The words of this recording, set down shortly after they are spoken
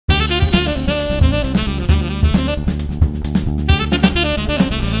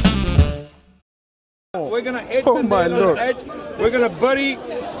We're gonna hit the nail on the head. We're gonna bury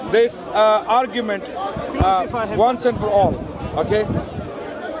this argument once and for all. Okay?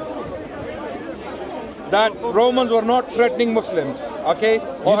 That Romans were not threatening Muslims. Okay?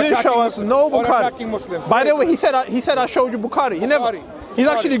 You didn't show us no Bukhari. Attacking Muslims. By the way, he said I showed you Bukhari. He never. He's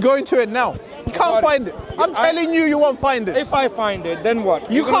actually going to it now. You can't find it. I'm telling you, you won't find it. If I find it, then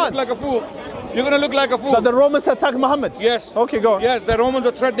what? You can't. Look like a fool. You're going to look like a fool. That the Romans attacked Muhammad? Yes. Okay, go on. Yes, the Romans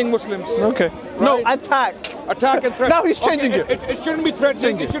are threatening Muslims. Okay. Right? No, attack. Attack and threat. Now he's changing it. It shouldn't be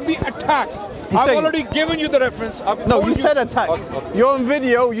threatening. It should be attack. I've already given you the reference. No, you said attack. Okay. You're on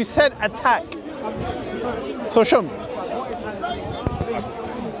video. You said attack. So show me.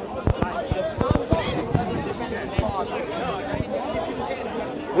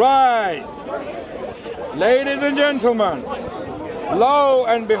 Right. Ladies and gentlemen, lo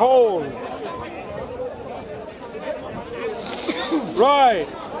and behold. Right.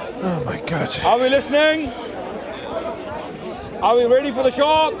 Oh my God. Are we listening? Are we ready for the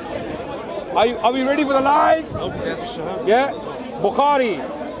shock? Are we ready for the lies? Yes. Yeah. Bukhari.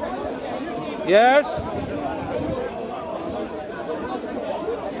 Yes.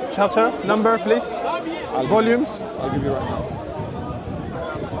 Chapter, number, please. Volumes. I'll give you right now.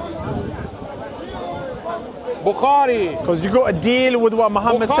 Bukhari. Because you got to deal with what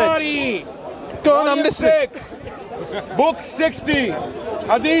Muhammad Bukhari. said. Go on, I'm listening. 6, book 60,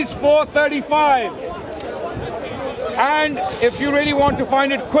 Hadith 435. And if you really want to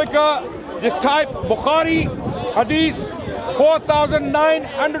find it quicker, just type Bukhari, Hadith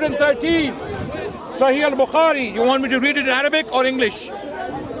 4913. Sahih al-Bukhari. You want me to read it in Arabic or English?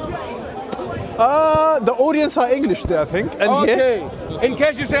 The audience are English there, I think. And okay. Here, in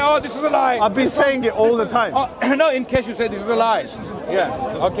case you say, oh, this is a lie. I've been saying it all the time. No, in case you say this is a lie. Yeah,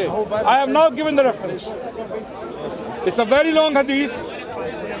 okay. I have now given the reference. It's a very long hadith,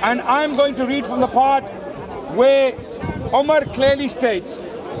 and I'm going to read from the part where Umar clearly states.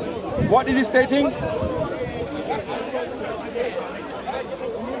 What is he stating?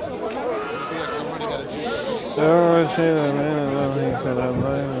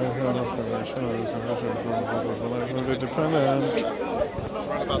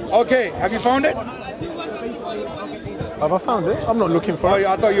 Okay, have you found it? Have I found it? I'm not looking for it.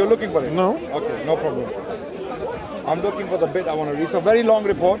 I thought you were looking for it. No. Okay, no problem. I'm looking for the bit I want to read. It's a very long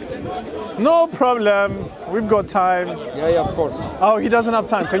report. No problem. We've got time. Yeah, of course. Oh, he doesn't have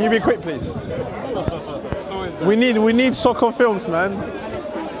time. Can you be quick, please? We need soccer films, man.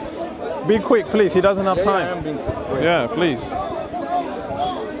 Be quick, please. He doesn't have time. I am being quick. Yeah, please.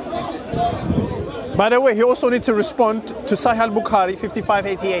 By the way, he also needs to respond to Sahih al-Bukhari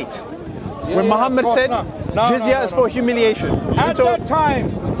 5588. When Muhammad said, Jizya is for humiliation. At that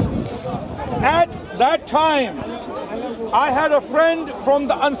time, I had a friend from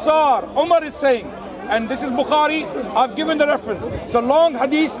the Ansar. Umar is saying, and this is Bukhari, I've given the reference. It's a long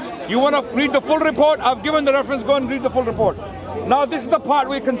hadith. You want to read the full report? I've given the reference. Go and read the full report. Now this is the part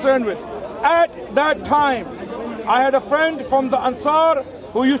we're concerned with. At that time, I had a friend from the Ansar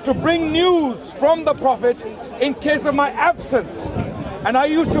who used to bring news from the Prophet in case of my absence. And I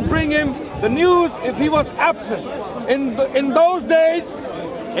used to bring him the news if he was absent. In those days,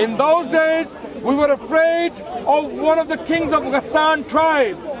 we were afraid of one of the kings of Ghassan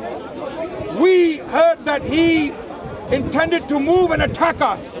tribe. We heard that he intended to move and attack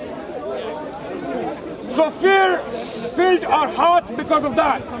us. So fear filled our hearts because of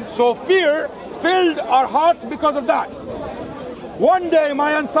that. One day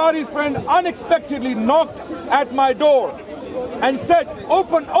my Ansari friend unexpectedly knocked at my door and said,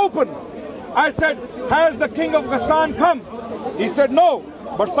 open, open. I said, has the king of Ghassan come? He said, no,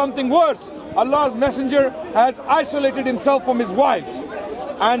 but something worse. Allah's messenger has isolated himself from his wife.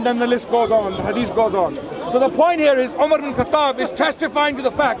 And then the list goes on, the hadith goes on. So the point here is Umar bin Khattab is testifying to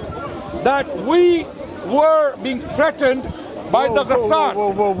the fact that we were being threatened by the Ghassan.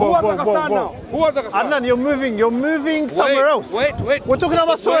 Who are the Ghassan now? Who are the Ghassan? Adnan, you're moving somewhere else. Wait. We're talking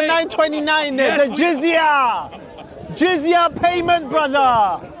about Surah 929 there, the Jizya. Jizya payment,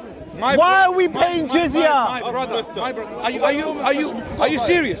 brother. Why are we paying jizya? My brother. Are you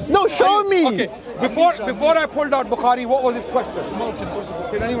serious? No, show me. Okay. Before I pulled out Bukhari, what was his question?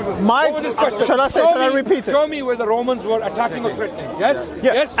 What was his question? Shall I repeat it? Show me where the Romans were attacking or threatening. Yes?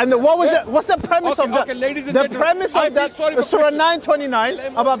 Yeah. Yes? And what's the premise of that? Okay, ladies and the gentlemen, premise of that Surah 929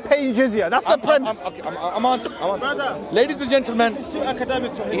 about paying jizya. That's the premise. I'm on. Brother, ladies and gentlemen. This is too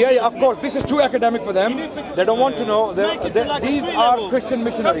academic to Yeah, of course. This is too academic for them. They don't want to know. These are Christian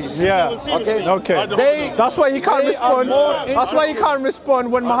missionaries. Yeah. Okay. That's why he can't respond. That's why he can't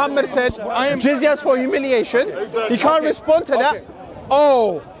respond when Muhammad said jizya is for humiliation. He can't respond to that.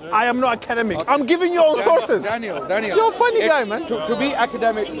 Oh, I am not academic. Okay. I'm giving you own sources. Daniel. You're a funny guy, man. To be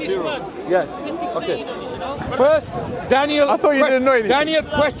academic, yeah. Okay. First, Daniel. I thought you didn't know anything. Daniel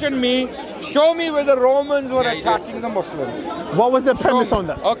questioned me. Show me where the Romans were attacking the Muslims. What was the premise on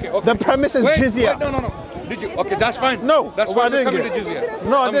that? Okay. The premise is jizya. Wait, no. Did you? Okay, that's fine. No, that's well, fine. I didn't get it. Jizya.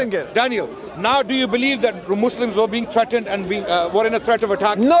 No, I didn't get it. Daniel, now do you believe that Muslims were being threatened and were in a threat of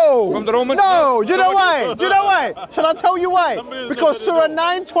attack? No. From the Romans? No. Do you know why? Do you know why? Shall I tell you why? Because Surah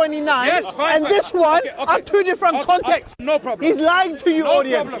 9:29 and this one are two different contexts. No problem. He's lying to you,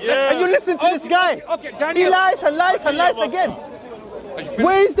 audience. And you listen to this guy. Okay, Daniel. He lies and lies and lies again.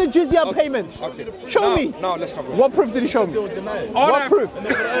 Where is the jizya payments? Show me. No, let's talk about What proof did he show me? What proof?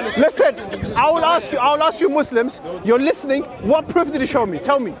 Listen, I will ask you Muslims, you're listening, what proof did he show me?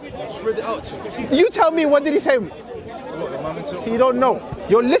 Tell me. Just read it out to you. You tell me, what did he say? See, you don't know.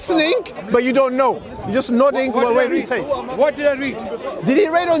 You're listening, but you don't know. You're just nodding whatever he says. What did I read? Did he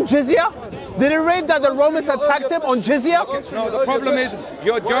read on jizya? Did he read that the Romans attacked him on jizya? No, the problem is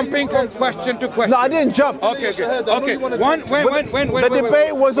you're jumping from question to question. No, I didn't jump. Okay. When The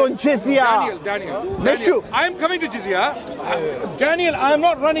debate was on jizya. Daniel, I'm coming to jizya. Daniel, I'm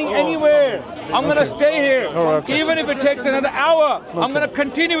not running anywhere. I'm going to stay here. Even if it takes another hour, I'm going to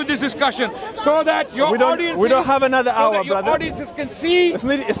continue with this discussion so that your audience. We don't have another hour, your brother. audiences can see.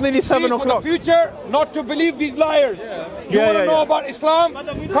 It's nearly 7 o'clock. For the future, not to believe these liars. You want to know about Islam?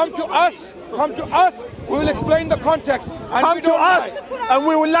 Come to us. Come to us. We will explain the context. And Come to us, and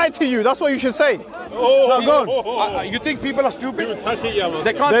we will lie to you. That's what you should say. Now go on. You think people are stupid?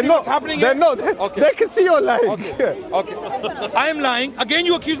 They can't They're see not. what's happening They're here? not. They can see you're lying. Okay. I am lying. Again,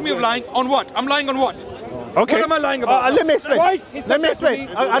 you accuse me of lying. On what? I'm lying on what? Okay. What am I lying about? Let me explain. Twice he said Let me that to explain.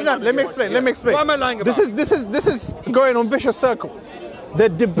 me. Adnan, let me explain. Let me explain. What am I lying about? This is going on vicious circle. The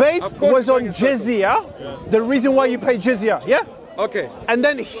debate Of course was it's on going in circle. jizya. The reason why you pay jizya. Yeah. Okay. And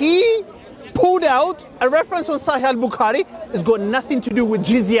then he pulled out a reference on Sahih al-Bukhari. It's got nothing to do with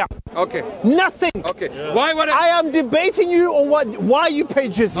jizya. Okay. Nothing. Okay. Why would I am debating you on why you pay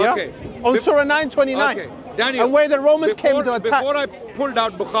jizya on Surah 9:29. Okay. Daniel, and where the Romans came to attack. Before I pulled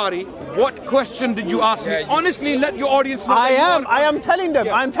out Bukhari, what question did you ask me? Honestly, let your audience know. I am telling them.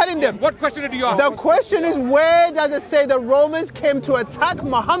 I'm telling them. What question did you ask? The question is, where does it say the Romans came to attack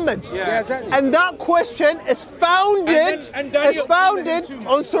Muhammad? Yes. And that question is founded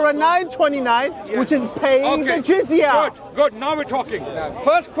on Surah 9:29, which is paying the jizya. Good. Now we're talking.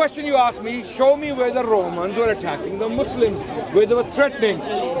 First question you asked me, show me where the Romans were attacking the Muslims, where they were threatening.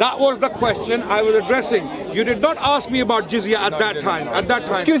 That was the question I was addressing. You did not ask me about jizya at that time.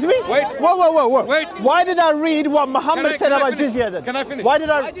 Excuse me? Wait. Whoa. Wait. Why did I read what Muhammad said about jizya then? Can I finish? Why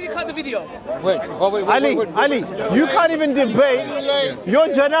did you cut the video? Wait. Ali, you can't even debate. Your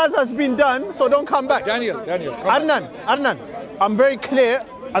janazah has been done, so don't come back. Daniel. Adnan, I'm very clear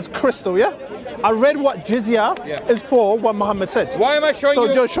as crystal, yeah? I read what jizya is for, what Muhammad said. Why am I showing you?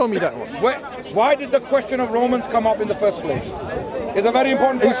 So just show me that one. Why did the question of Romans come up in the first place? It's a very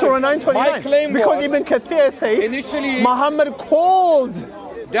important question. In Surah 9:29. My claim because was, Ibn Kathir says initially, Muhammad called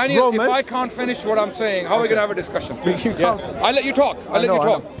Daniel, Romans. if I can't finish what I'm saying, how are we going to have a discussion? I'll let you talk.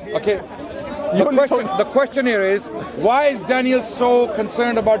 Okay. The question here is, why is Daniel so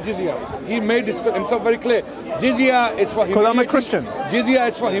concerned about jizya? He made himself very clear. Jizya is for humiliating. Because I'm a Christian. Jizya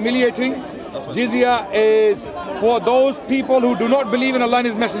is for humiliating. Jizya is for those people who do not believe in Allah and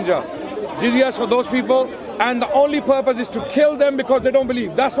His Messenger. Jizya is for those people, and the only purpose is to kill them because they don't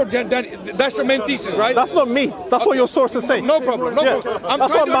believe. That's what that's your main thesis, right? That's not me. That's what your sources say. No problem.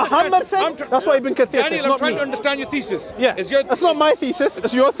 That's what Muhammad said. That's what Ibn Kathir says. I'm trying to understand your thesis. Yeah. That's not my thesis.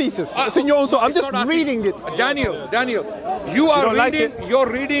 It's your thesis. It's in your own source. I'm just reading it. Daniel, you are reading. You're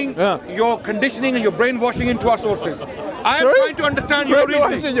reading. You're conditioning and you're brainwashing into our sources. I am trying to understand your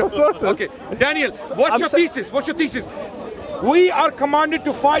reasoning. Your sources. Okay, Daniel, what's your thesis? What's your thesis? We are commanded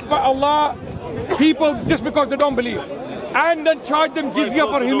to fight by Allah people just because they don't believe, and then charge them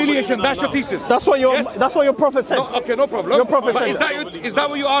jizya for humiliation. That's your thesis. That's what your prophet said. Okay, no problem. Your prophet said. Is that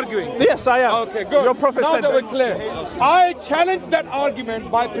what you're arguing? Yes, I am. Okay, good. Your prophet now said that that. we're clear. I challenge that argument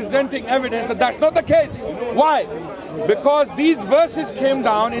by presenting evidence that that's not the case. Why? Because these verses came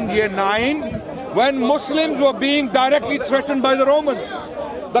down in year 9 when Muslims were being directly threatened by the Romans.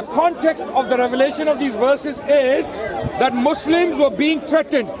 The context of the revelation of these verses is that Muslims were being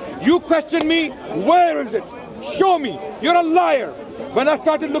threatened. You question me, where is it? Show me. You're a liar. When I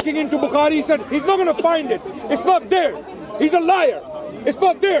started looking into Bukhari, he said, he's not going to find it. It's not there. He's a liar. It's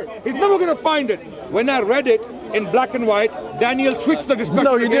not there. He's never going to find it. When I read it, in black and white. Daniel switched the discussion.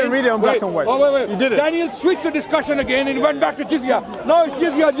 No, you again. didn't read it on black and white. Oh, wait. You did it. Daniel switched the discussion again and went back to jizya. No, it's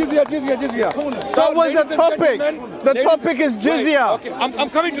jizya. That was the topic. The topic is jizya. Okay, I'm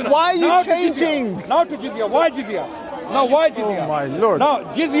coming to that. Why are you changing? Now to jizya. Why jizya? Now why jizya? Oh my Lord. Now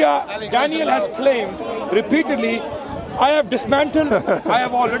jizya, Daniel has claimed repeatedly, I have dismantled, I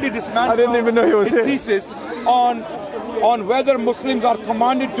have already dismantled I didn't even know he was his here. thesis on whether Muslims are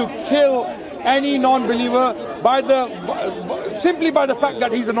commanded to kill any non-believer simply by the fact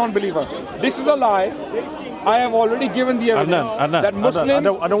that he's a non-believer. This is a lie. I have already given the evidence that Muslims.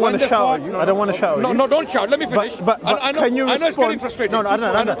 I don't want to shout at you. I don't want to shout at you. No, don't shout. Let me finish. But can you respond? I know it's getting frustrating. No,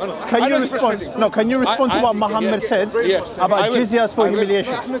 Adnan. Can you respond? No, can you respond to what Muhammad said about jizyas for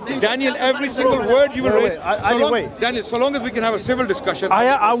humiliation? Daniel, every single word you will raise. Daniel, so long as we can have a civil discussion.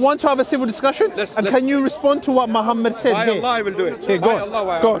 I want to have a civil discussion. And can you respond to what Muhammad said By here? Allah, I will do it. Okay, go on.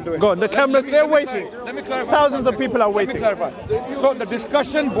 The cameras, they're waiting. Let me clarify. Thousands of people are waiting. Let me clarify. So the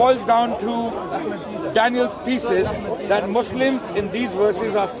discussion boils down to Daniel's thesis that Muslims in these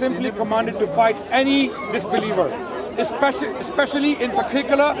verses are simply commanded to fight any disbeliever, especially in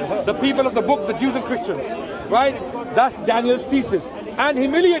particular the people of the book, the Jews and Christians, right? That's Daniel's thesis. And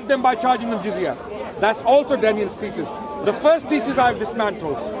humiliate them by charging them jizya. That's also Daniel's thesis. The first thesis I've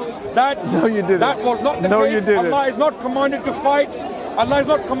dismantled. No, you didn't. That was not the case. No, you didn't. Allah is not commanded to fight. Allah is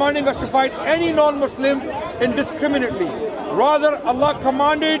not commanding us to fight any non-Muslim indiscriminately. Rather, Allah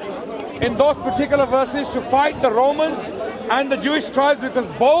commanded in those particular verses to fight the Romans and the Jewish tribes because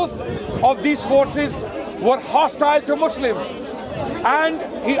both of these forces were hostile to Muslims. And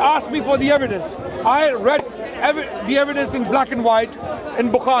he asked me for the evidence. I read the evidence in black and white in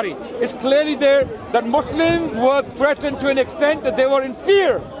Bukhari. It's clearly there that Muslims were threatened to an extent that they were in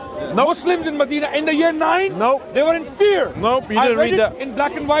fear. Nope. Muslims in Medina in the year 9, nope, they were in fear. Nope, you didn't read that. In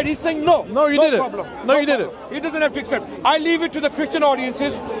black and white, he's saying no. No, you didn't. Problem. No, you didn't. He doesn't have to accept. I leave it to the Christian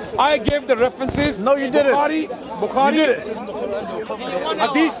audiences. I gave the references. No, you didn't. Bukhari, you did it.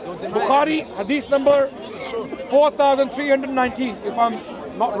 Bukhari, hadith number 4,319, if I'm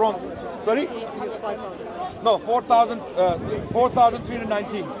not wrong. Sorry? No,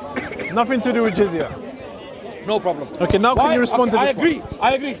 4,319. Nothing to do with jizya. No problem. Okay, now can you respond to this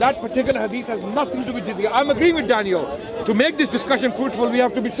I agree. That particular hadith has nothing to do with jizya. I'm agreeing with Daniel. To make this discussion fruitful, we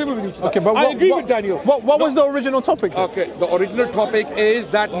have to be civil with each other. Okay, but I agree with Daniel. What was the original topic? Okay, the original topic is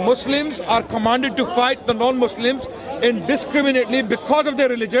that Muslims are commanded to fight the non-Muslims indiscriminately because of their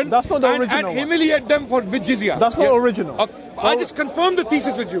religion. That's not the original and humiliate them with jizya. That's not original. I just confirmed the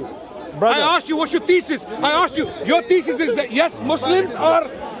thesis with you. Brother. I asked you, what's your thesis? I asked you, your thesis is that yes, Muslims are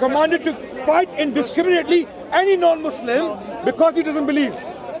commanded to fight indiscriminately any non-Muslim because he doesn't believe.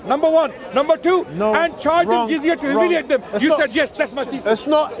 Number one. Number two, and charge them jizya to humiliate them. You said yes, that's my thesis. It's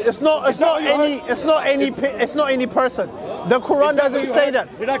not any person. The Quran doesn't say that.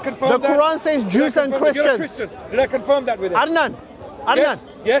 Did I confirm that? The Quran says Jews and Christians. Did I confirm that with him? Adnan.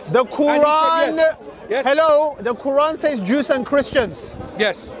 Yes. The Quran. Yes. Hello. The Quran says Jews and Christians.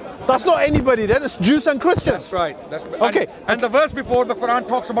 Yes. That's not anybody. That is Jews and Christians. That's right. Okay. And the verse before the Quran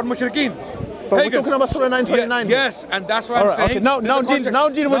talks about mushrikeen. But we're talking about Surah 929. Yes, and that's what I'm saying. Okay, now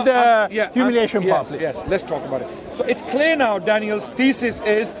deal with the humiliation part, please. Yes, let's talk about it. So it's clear now, Daniel's thesis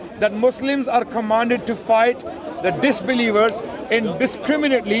is that Muslims are commanded to fight the disbelievers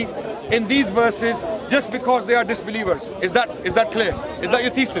indiscriminately in these verses just because they are disbelievers. Is that clear? Is that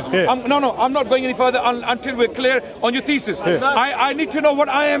your thesis? Yeah. No, I'm not going any further until we're clear on your thesis. Yeah. I need to know what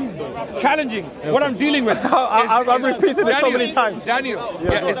I am challenging, what I'm dealing with. I've repeated it so many times. Daniel,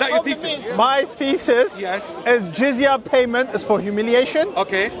 is that your thesis? My thesis is jizya payment is for humiliation.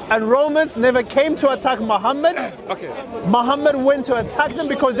 Okay. And Romans never came to attack Muhammad. Okay. Muhammad went to attack them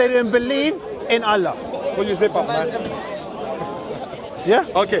because they didn't believe in Allah. Will you zip up, man? Yeah.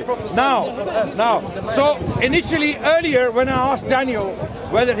 Okay. Now, so initially earlier when I asked Daniel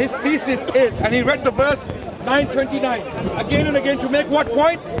whether his thesis is, and he read the verse 929 again and again to make what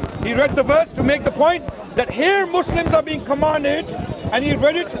point? He read the verse to make the point that here Muslims are being commanded, and he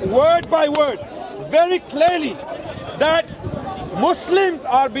read it word by word very clearly that Muslims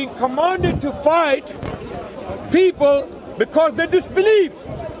are being commanded to fight people because they disbelieve.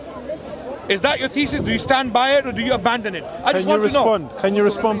 Is that your thesis? Do you stand by it or do you abandon it? I just want to know. Can you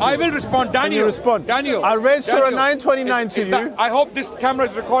respond, please? I will respond. Daniel. Can you respond? Daniel. I read Surah 929 to you. I hope this camera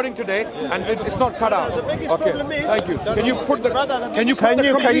is recording today and it's not cut out. Okay. Thank you. Can you put the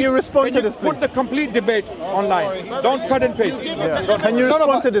respond to this, please? Put the complete debate online. Don't cut and paste. Yeah. Can you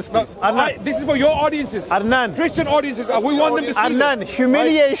respond to this, please? This is for your audiences. Adnan. Christian audiences. We want them to see Adnan, this.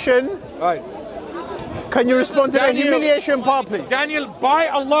 humiliation. Right. Can you respond to the humiliation part, please? Daniel, by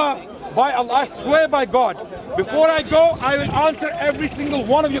Allah, By Allah, I swear by God, before I go, I will answer every single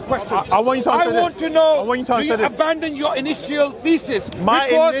one of your questions. I want you to answer I want this. to know, I want you to answer do you this. abandon your initial thesis,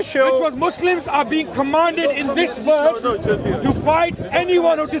 which initial- was Muslims are being commanded in this verse to fight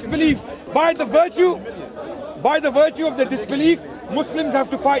anyone who disbelieves. By the virtue of the disbelief, Muslims have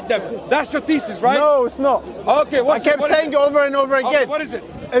to fight them. That's your thesis, right? No, it's not. Okay, I kept saying it over and over again. Okay, what is it?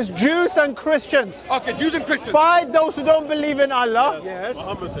 It's Jews and Christians. Okay, Jews and Christians. Fight those who don't believe in Allah. Yes.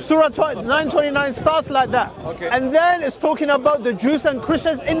 Surah 929 starts like that. Okay. And then it's talking about the Jews and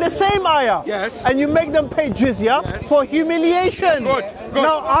Christians in the same ayah. Yes. And you make them pay jizya for humiliation. Good.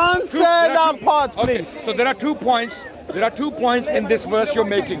 Now answer that part, okay, please. so there are 2 points. There are 2 points in this verse you're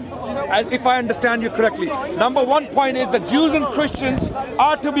making, if I understand you correctly. Number 1 point is the Jews and Christians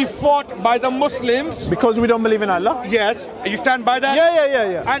are to be fought by the Muslims. Because we don't believe in Allah? Yes. You stand by that?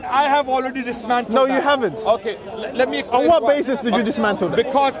 Yeah. And I have already dismantled No, that. you haven't. Okay, let me explain. On what why. basis did you dismantle that?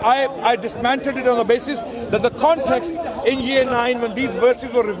 Because I dismantled it on the basis that the context in year 9, when these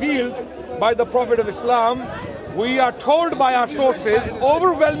verses were revealed by the Prophet of Islam, we are told by our sources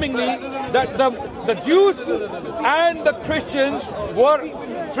overwhelmingly that the Jews and the Christians were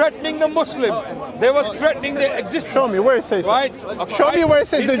threatening the Muslims. They were threatening their existence. Show me where it says right? that. Okay. Show me where it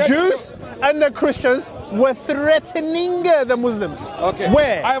says He the said- Jews and the Christians were threatening the Muslims. Okay.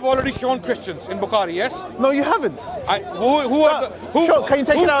 Where? I have already shown Christians in Bukhari, yes? No, you haven't. Who are the... Who, Sure, can you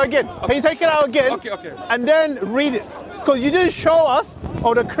take who- it out again? Can you take it out again? Okay. And then read it. Because you didn't show us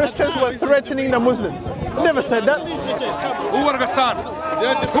how the Christians were threatening the Muslims. You never said that. Who were Ghassan?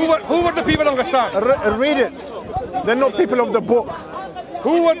 Who were the people of Ghassan? Read it. They're not people of the book.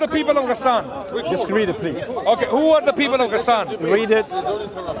 Who were the people of Ghassan? Just read it, please. Okay, who were the people of Ghassan? Read it.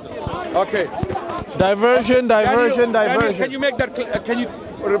 Okay. Diversion. Daniel, can you make that? Can you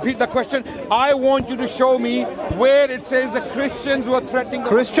repeat the question? I want you to show me where it says the Christians were threatening.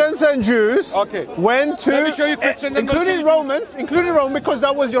 Christians and Jews Okay. went to, Let me show you Christians and including Romans, because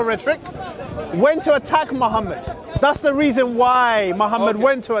that was your rhetoric, went to attack Muhammad. That's the reason why Muhammad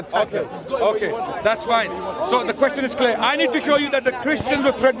went to attack him. Okay, that's fine. So the question is clear. I need to show you that the Christians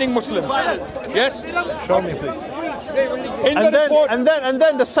were threatening Muslims. Yes? Show me, please. In the report, And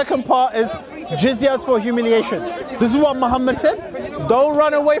then the second part is jizyas for humiliation. This is what Muhammad said. Don't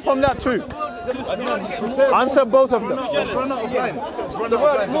run away from that too. Answer both of them.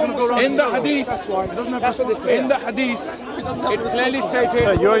 in the hadith, it clearly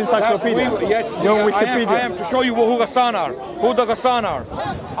stated. Your encyclopedia. Yes, Your I Wikipedia. am to show you who Ghassan are, who the Ghassan are.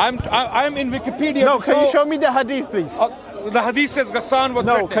 I'm in Wikipedia. No, to can you show me the hadith, please? The hadith says Ghassan was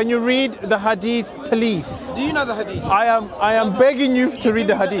No, threatening. can you read the hadith, please? Do you know the hadith? I am begging you to read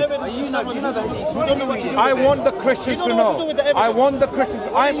the hadith. You know the hadith. Let me read it. I want the Christians to know. I want the Christians.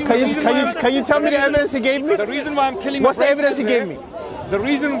 Can you tell me the evidence he gave me? The reason why I'm killing. What's my the brain evidence he cells gave here- me? The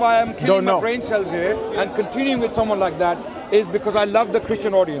reason why I'm killing Don't my know. brain cells here and continuing with someone like that is because I love the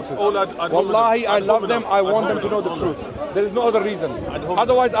Christian audiences. Wallahi, I love them. I want them to know the truth. There is no other reason.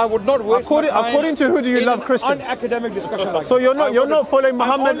 Otherwise, I would not waste my time. According to who do you in love an Christians? Unacademic discussion like So you're this. not following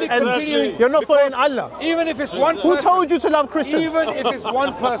Muhammad only and continuing you're not following because Allah. Even if it's one Who person, told you to love Christians? even if it's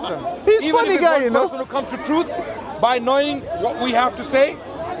one person, He's even funny if it's guy, one you know. person who comes to truth by knowing what we have to say,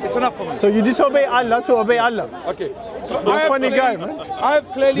 it's enough for me. So you disobey Allah to obey Allah. Okay. So You're a funny guy, man. I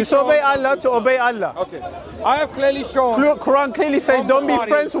have clearly Disobey shown, Allah to obey Allah. Okay. I have clearly shown. Quran clearly says don't be Bukhari.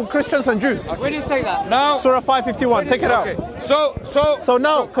 friends with Christians and Jews. Where did it say that? Now. Surah 551. Take it out. Okay. So So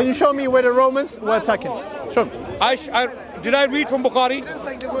now, can you show me where the Romans were attacking? Show me. did I read from Bukhari?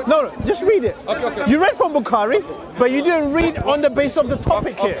 No, just read it. Okay. You read from Bukhari, but you didn't read on the basis of the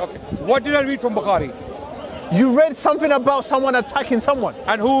topic here. Okay. What did I read from Bukhari? You read something about someone attacking someone.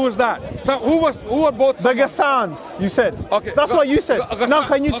 And who was that? Who were both? The Ghassans, you said. Okay. That's what you said. Ghassan. Now,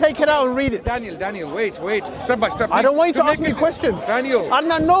 can you take it out and read it? Daniel, wait. Step by step. I don't want you to make ask me it- questions. Daniel.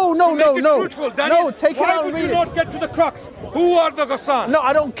 Adnan, no. Make it truthful, Daniel. No, take it out and Why would read you not it. get to the crux? Who are the Ghassan? No,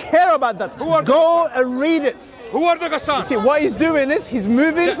 I don't care about that. Who are Go and read it. Who are the Ghassan? See, what he's doing is he's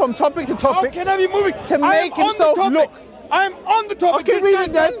moving from topic to How topic. can I be moving? To make himself look. I'm on the topic. Okay, read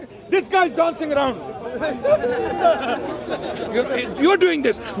it then. This guy's dancing around. You're doing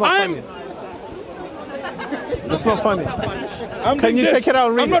this. That's not funny. I'm Can doing you this. take it out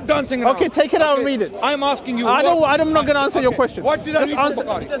and read I'm it? not dancing around. Okay, take it out and read it. I'm asking you. I'm not going to answer your questions. What did I Just read from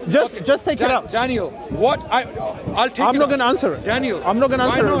answer- Bukhari? Just take it out. Daniel, I'll take it I'm not out. going to answer it. Daniel, I'm not going to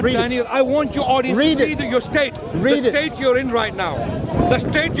answer why it. not, Read Daniel, I want your audience Read to see it. your state. Read the it. state you're in right now. The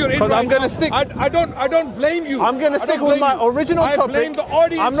state you're in 'Cause right I'm gonna now. stick- I don't blame you. I'm going to I stick don't with blame my you. original I topic. blame the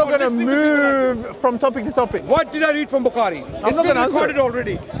audience. I'm not for going to listening to people like this. move from topic to topic. What did I read from Bukhari? It's not been gonna answer recorded it.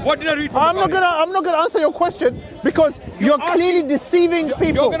 already. What did I read from I'm Bukhari? not going to answer your question because you're clearly deceiving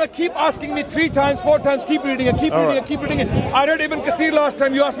people. You're going to keep asking me 3 times, 4 times, keep reading it, keep reading it, keep reading it. I read Ibn Kathir last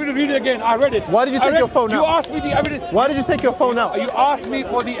time, you asked me to read it again. I read it. Why did you take your phone out? You asked me the evidence. Why did you take your phone out? You asked me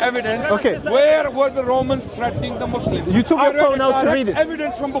for the evidence. Okay. Where were the Romans threatening the Muslims? You took your phone out to read it.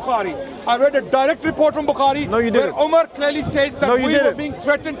 Evidence from Bukhari. I read a direct report from Bukhari. No, you didn't. Where Umar clearly states that we were being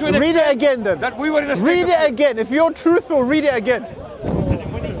threatened to an extent. Read it again then. That we were in a state Read it again. If you're truthful, read it again.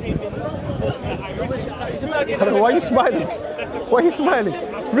 Why are you smiling? Why are you smiling?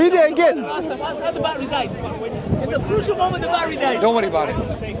 Read it again. How the battery died. In the crucial moment, the battery died. Don't worry about it.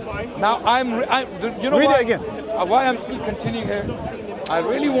 Now you know read why, it again. Why I'm still continuing here? I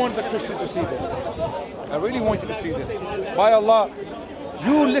really want the Christians to see this. I really want you to see this. By Allah,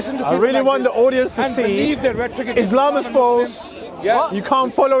 you listen to people I really like want this the audience to and see believe their rhetoric is Islam is false. Yeah. You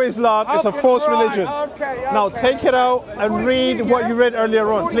can't follow Islam. It's a false religion. Okay, Now take it out and read what you read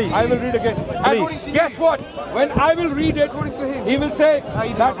earlier on, please. I will read again. Please. And guess what? When I will read it, he will say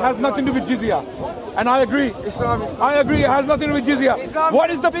that has nothing to do with jizya. And I agree. I agree, it has nothing to do with jizya. What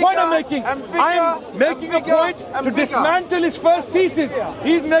is the point I'm making? I'm making a point to dismantle his first thesis.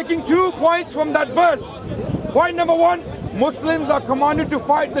 He's making 2 points from that verse. Point number 1, Muslims are commanded to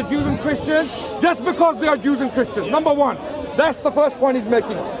fight the Jews and Christians just because they are Jews and Christians. Number 1. That's the first point he's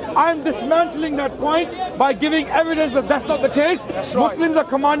making. I'm dismantling that point by giving evidence that that's not the case. Muslims are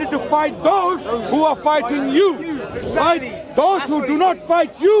commanded to fight those who are fighting you. Right? Those who do not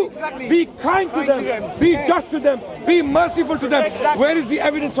fight you, be kind to them, be just to them, be merciful to them. Where is the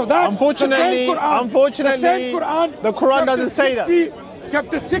evidence of that? Unfortunately, the Quran doesn't say that.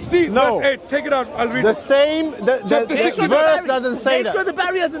 Chapter 60, verse 8. Take it out. I'll read the it. Same, the verse doesn't say that. Make sure the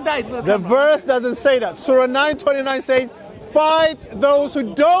battery hasn't died. The verse doesn't say that. Surah 9:29 says, fight those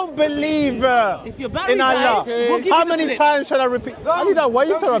who don't believe if your battery in Allah. dies, we'll give How you the many clip. times shall I repeat? Alida, why are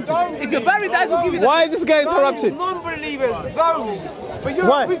you interrupting? If your battery dies, we'll give you the Why is this guy interrupted? Non-believers, those. But you're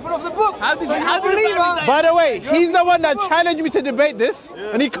Why? people of the book. How did So you you're a believer. By the way, he's the one that challenged me to debate this,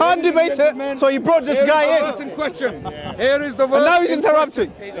 and he can't debate it, so he brought this guy in. Here is the verse in question. Here is the verse. And now he's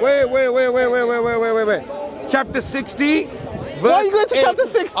interrupting. Wait. Chapter 60. Why are you going to chapter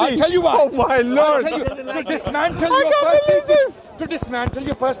 60? I'll tell you why. Oh my Lord. I'll tell you, to dismantle I your can't first believe thesis. this. To dismantle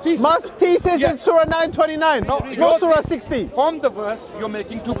your first thesis. My thesis Yes. is Surah 9:29, No, not Surah 60. From the verse, you're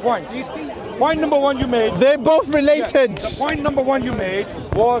making 2 points. Point number 1 you made. They're both related. The point number 1 you made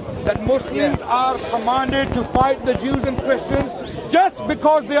was that Muslims are commanded to fight the Jews and Christians just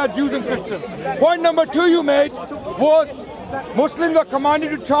because they are Jews and Christians. Point number 2 you made was Muslims are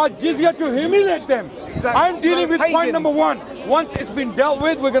commanded to charge jizya to humiliate them. I'm dealing with point number 1. Once it's been dealt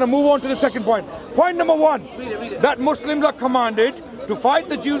with, we're going to move on to the second point. Point number 1, that Muslims are commanded to fight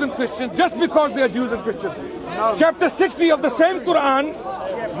the Jews and Christians just because they are Jews and Christians. Chapter 60 of the same Quran,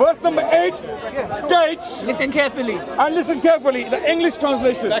 verse number 8 states, Listen carefully. and listen carefully, the English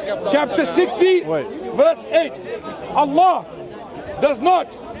translation, chapter 60, verse 8, Allah does not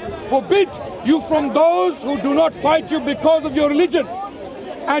forbid you from those who do not fight you because of your religion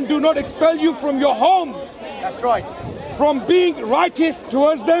and do not expel you from your homes. That's right. From being righteous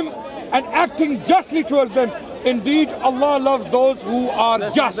towards them and acting justly towards them. Indeed, Allah loves those who are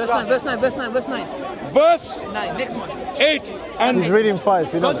just. Verse 9. Verse 9, next one. 8 and He's reading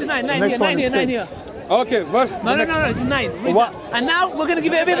 5. You know. Go to 9 The here, next 9 one here, is 9 here. 6. okay, verse. No, it's 9. Read What? that. And now we're going to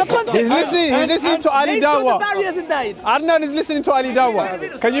give it a bit of a context. He's listening to Ali Make sure the Dawah. battery hasn't died. Adnan is listening to Ali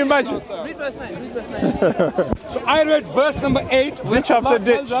Dawah. Can you imagine? Read verse 9. So I read verse number 8, which Ditch after Allah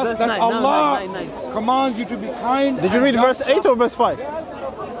ditch. tells us Verse that 9, Allah nine. commands you to be kind. Did you read verse 8 or verse 5?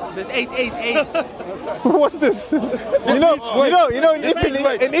 Verse 8. What's this? You know,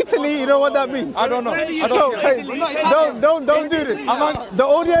 in Italy, you know what that means. I don't know. So, hey, don't do this. The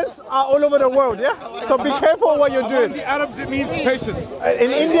audience are all over the world, yeah. So be careful what you're Among doing. the Arabs, it means patience. In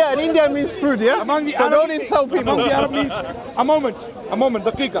India means food, yeah. Among the So Arabs, don't insult people. Among the Arabs means a moment,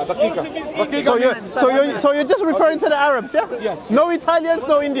 daqiqa. So you're just referring to the Arabs, yeah? Yes. No Italians,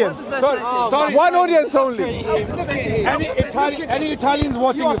 no Indians. Sorry. One audience only. Any Italians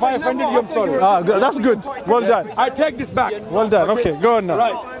watching, if I offended you, I'm sorry. Ah, good. That's good. Well done. I take this back. Well done. Okay, go on now.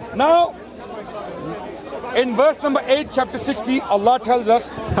 Right. Now, in verse number 8, chapter 60, Allah tells us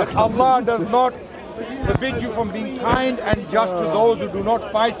that Allah does not forbid you from being kind and just to those who do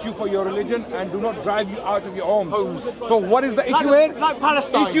not fight you for your religion and do not drive you out of your homes. So what is the issue here? Like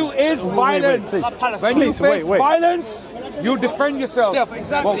Palestine. Issue is violence. please. Like Palestine. When you Please, face wait. violence, you defend yourself.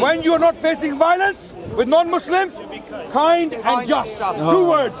 Exactly. But when you are not facing violence with non-Muslims, kind and just. Two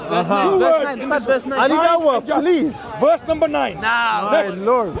words. Verse 9. Two Verse words. 9. Start verse 9. Ali Kind Dawah, and just. please. Verse number 9. Now. My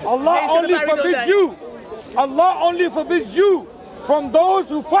Lord. Allah Make sure the only battery don't forbids die. you. Allah only forbids you from those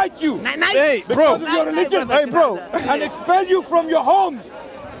who fight you Hey, because bro. of your religion. Hey, bro. And expel you from your homes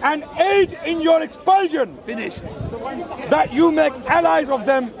and aid in your expulsion. Finish. That you make allies of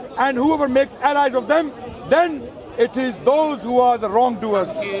them, and whoever makes allies of them, then it is those who are the wrongdoers.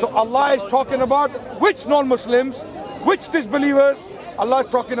 So Allah is talking about which non-Muslims, which disbelievers. Allah is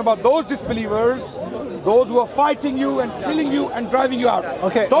talking about those disbelievers, those who are fighting you and killing you and driving you out.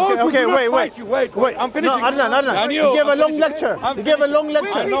 Okay, those who okay, do not wait. fight you. Wait, I'm finishing. No, Adnan. Daniel, You gave a I'm long finishing. lecture. I'm You gave a long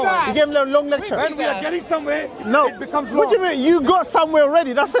finishing. lecture. No. You gave a long lecture. When we are getting somewhere, No. it becomes long. What do you mean? You got somewhere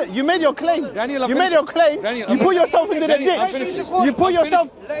already. That's it. You made your claim. Daniel, I'm you made finishing. your claim. Daniel, you I'm put yourself into the Daniel, I'm ditch. finishing. You put I'm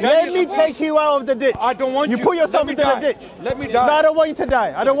yourself. finished. Let Daniel, me take you out of the ditch. I don't want you. You put yourself Let me into the die. ditch. Let me die. No, I don't want you to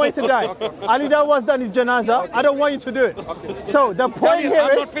die. I don't want you to die. Ali Dawah's done his janaza. I don't want you to do it. So the point Daniel, here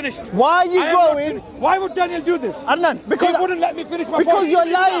I'm is, not finished. why are you I am not going? finished. Why would Daniel do this? Adnan, because He wouldn't let me finish my because point. you're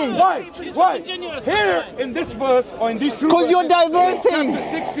lying. Why? Why? Here in this verse or in these two Because you're verses, diverting.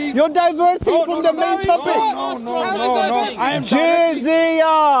 chapter 60. You're diverting from the main topic. No. I am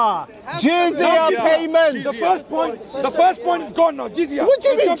Jizya. Jizya payment. The first point is gone now. Jizya. What do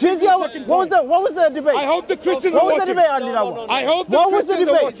you mean, Jump to the Jizya? second What point. was the debate? I hope the Christians What are was the watching. debate, Ali Dawah? I hope the What was the Christians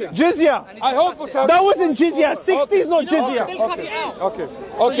are debate? watching. Jizya. I hope for some. That wasn't Jizya. 60 is not Jizya. Okay.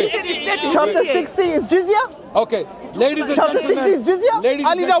 Chapter 60 is Jizya? Okay. Ladies and Chapter 60 is gentlemen. Jizya? Ladies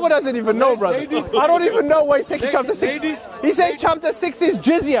and Ali Dawah gentlemen. doesn't even know, brother. Ladies- I don't even know why he's taking chapter 60. ladies- He said chapter 60 is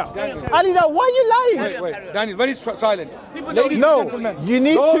Jizya. Ali Dawah, why are you lying? Wait. Daniel, when he's silent. Ladies No, and gentlemen. you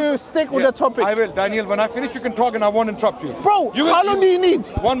need to stick with the topic. I will. Daniel, when I finish, you can talk and I won't interrupt you. Bro, You will- how long do you need?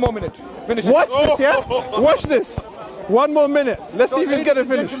 One more minute. Finish it. Watch this, yeah? Watch this. One more minute. Let's see if he's Ladies gonna and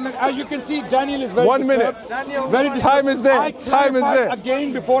finish. gentlemen, as you can see, Daniel is very 1 minute. disturbed. Very disturbed. Time is there. I Time is clarified there.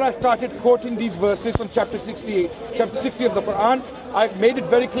 again before I started quoting these verses from chapter 60 of the Quran. I made it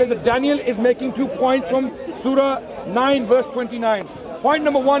very clear that Daniel is making 2 points from Surah 9 verse 29. Point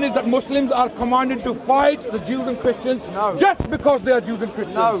number 1 is that Muslims are commanded to fight the Jews and Christians just because they are Jews and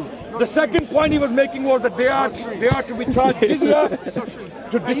Christians. The second point he was making was that they are to be charged jizya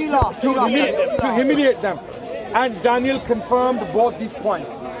to humiliate them. And Daniel confirmed both these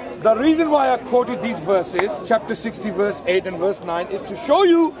points. The reason why I quoted these verses, chapter 60 verse 8 and verse 9, is to show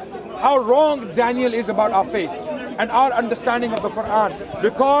you how wrong Daniel is about our faith and our understanding of the Quran,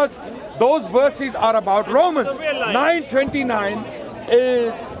 because those verses are about Romans. 9:29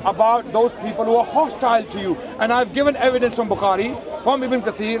 is about those people who are hostile to you, and I've given evidence from Bukhari, from Ibn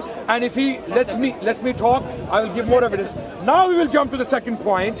Kathir, and if he lets me talk, I will give more evidence. Now we will jump to the second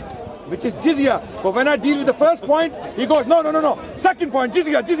point, which is jizya. But when I deal with the first point, he goes, no. Second point,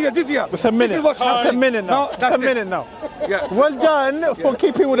 jizya. It's a minute. This is what's It's a happening. minute now. No, It's that's a minute now. Yeah. Well done for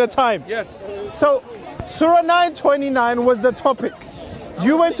keeping with the time. Yes. So, Surah 9:29 was the topic.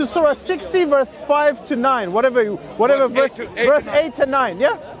 You went to Surah 60 verse 5 to 9, whatever Verse verse 8 8 to 9,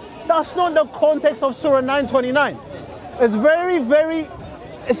 yeah? That's not the context of Surah 9:29. It's very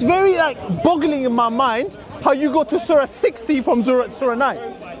like boggling in my mind how you go to Surah 60 from Surah 9.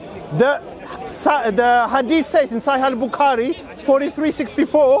 The hadith says in Sahih al-Bukhari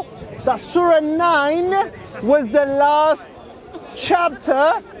 4364 that Surah 9 was the last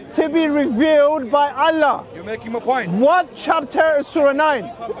chapter to be revealed by Allah. You're making my point. What chapter is Surah 9?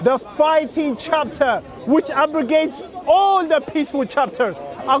 The fighting chapter, which abrogates all the peaceful chapters,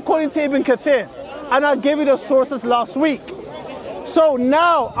 according to Ibn Kathir. And I gave you the sources last week. So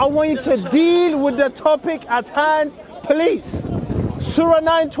now I want you to deal with the topic at hand, please. Surah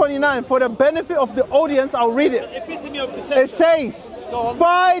 9:29, for the benefit of the audience, I'll read it. It says,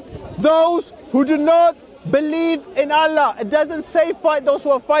 fight those who do not believe in Allah. It doesn't say fight those who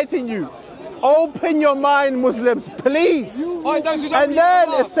are fighting you. Open your mind, Muslims, please. And then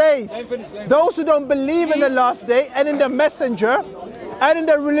it says, those who don't believe in the last day and in the messenger and in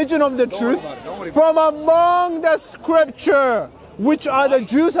the religion of the truth from among the scripture, which are the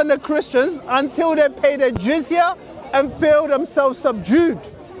Jews and the Christians, until they pay the jizya and feel themselves subdued.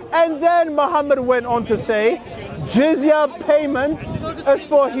 And then Muhammad went on to say, jizya payment is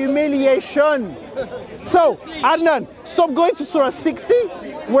for humiliation. So, Adnan, stop going to Surah 60,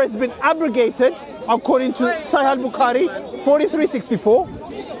 where it's been abrogated, according to Sahih al-Bukhari 4364.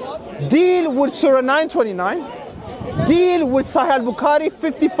 Deal with Surah 9:29. Deal with Sahih al-Bukhari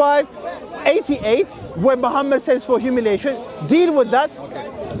 5588, where Muhammad says for humiliation. Deal with that.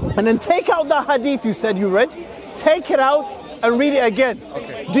 And then take out the hadith you said you read. Take it out and read it again.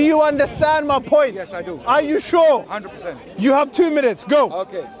 Okay. Do you understand my point? Yes, I do. Are you sure? 100%. You have 2 minutes. Go.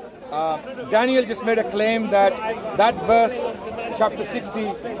 Okay. Daniel just made a claim that verse, chapter 60,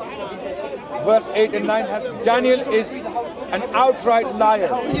 verse 8 and 9, Daniel is an outright liar.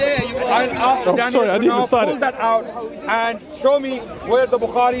 I'll ask Daniel to now pull that out and show me where the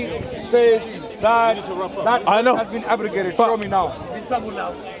Bukhari says that has been abrogated. Show me now.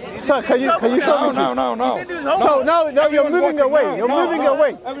 Sir, can you show me? No. So now you're moving away. You're moving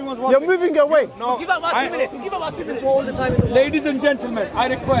away. You're moving away. No. Give about 2 minutes. Give about 2 minutes. All the time. Ladies and gentlemen, I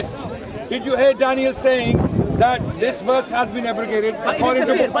request, did you hear Daniel saying that this verse has been abrogated according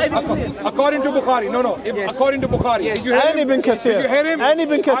to Bukhari? No. According to Bukhari. Yes. Did you hear And Ibn Kathir. Did you hear him? And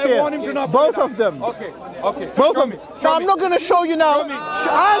Ibn I want him to Kathir. not Both put it of them. Okay. Both of them. No, I'm not going to show you now.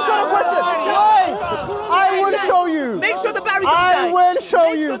 Answer the question. Wait. I will show you. Make sure the battery don't die. I will show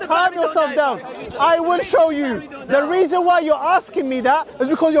Make you. sure the Calm battery don't yourself die. down. I will show you. The reason why you're asking me that is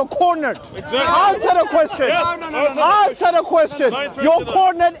because you're cornered. Answer the question. Answer the question. You're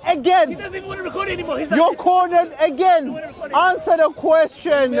cornered again. He doesn't even want to record it anymore. You're cornered again. Answer the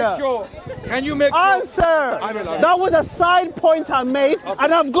question. Make sure. Can you make sure? Answer. I will. That was a side point I made,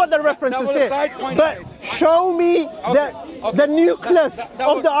 and I've got the references was a here. side point But show me the nucleus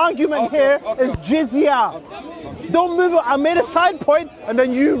of the argument here is jizya. Don't move it. I made a side point, and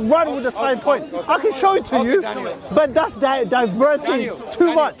then you run with the side point. I can show it to you, but that's diverting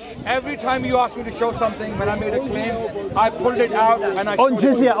too much. Every time you ask me to show something, when I made a claim, I pulled it out and I On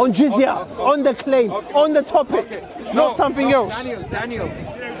showed it. jizya, on the claim, on the topic, not something else. Daniel,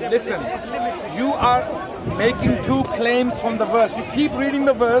 listen. You are making two claims from the verse. You keep reading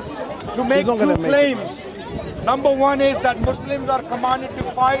the verse to make two claims. Number one is that Muslims are commanded to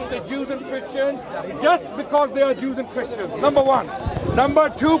fight the Jews and Christians just because they are Jews and Christians. Number one. Number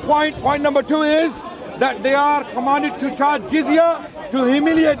two, point number two is that they are commanded to charge jizya to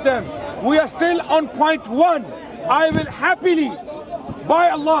humiliate them. We are still on point one. I will happily, by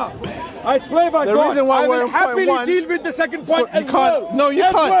Allah, I swear by The God, reason why I we're will on point happily one- deal with the second point You as can't. well. No, you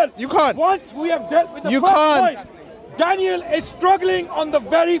As can't. well. You can't. Once we have dealt with the You first can't. point, Daniel is struggling on the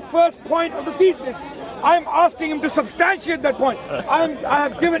very first point of the thesis. I'm asking him to substantiate that point. I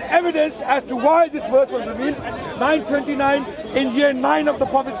have given evidence as to why this verse was revealed. 929 in year 9 of the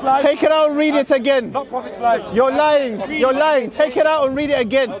Prophet's life. Take it out and read it again. Not Prophet's life. You're lying. You're lying. Take it out and read it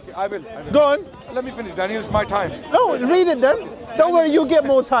again. Okay, I will. Go on. Let me finish, Daniel. It's my time. No, read it then. Don't worry, you get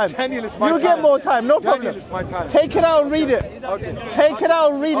more time. Daniel, it's my You time. get more time, no problem. Daniel, it's my time. Take it out and read it. Okay. Take it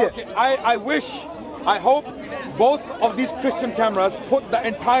out and read it. Okay. I hope both of these Christian cameras put the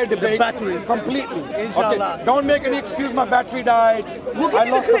entire debate completely. Inshallah. Okay. Don't make any excuse. My battery died. We'll give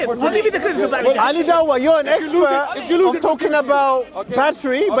you the clip. We'll give you the clip for battery. Ali Dawah, you're an If you lose expert it- if you lose of it, talking we'll give it to you. about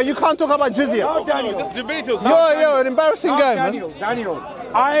battery, but you can't talk about Now, jizya. Daniel. You're an embarrassing guy, man. Daniel,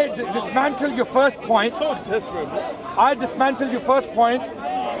 I dismantled your first point. I dismantled your first point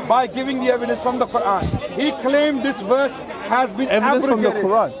by giving the evidence from the Quran. He claimed this verse has been Evidence from the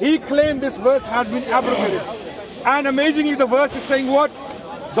abrogated. Quran. He claimed this verse has been abrogated. And amazingly, the verse is saying what?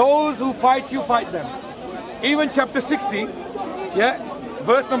 Those who fight you, fight them. Even chapter 60,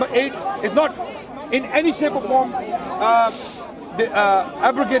 verse number 8 is not in any shape or form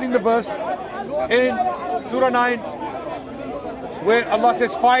abrogating the verse in Surah 9 where Allah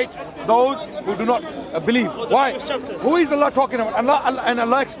says fight those who do not believe. Why? Who is Allah talking about?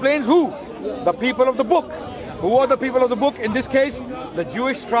 Allah explains who? The people of the book. Who are the people of the book? In this case, the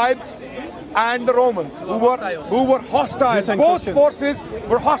Jewish tribes and the Romans who were hostile. Jews and Both Christians. forces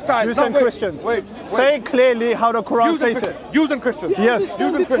were hostile. Jews Now, and wait, Christians. Wait. Say it clearly how the Quran Jews and says it. Christians. Jews and Christians. Yes.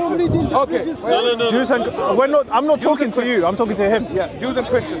 Jews and Christians. Okay. Jews and I'm not talking to you. I'm talking to him. Yeah, Jews and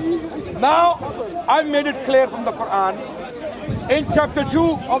Christians. Now, I've made it clear from the Quran. In chapter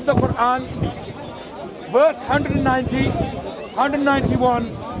 2 of the Quran, verse 190, 191,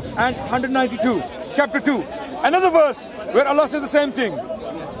 and 192. Chapter 2. Another verse where Allah says the same thing.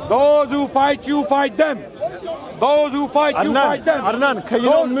 Those who fight you, fight them. Those who fight you, fight them. Adnan, can you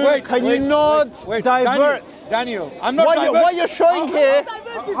not move? Can you not divert? Daniel, I'm not diverting. What you're showing here,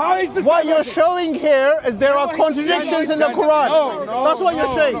 How is this what you're diverting? showing here is there are contradictions in the Quran. No, That's what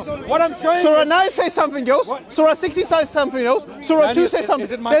you're saying. What I'm showing Surah is- 9 says something else. Surah 60 says something else. Surah Daniel, 2 says something.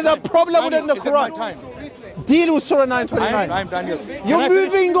 is it my There's a time? problem with it in the Daniel, is it my Quran. time? Deal with Surah 929. I'm Daniel. You're Can I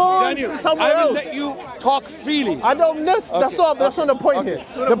finish? moving on Daniel, somewhere I will else. let you talk freely. I don't. That's not the point here.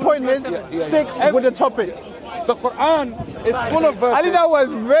 The point is stick with the topic. The Quran is full of verses. Ali Dawah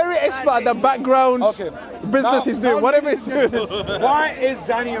is very expert at the background business Now, he's doing, whatever he's doing. Why is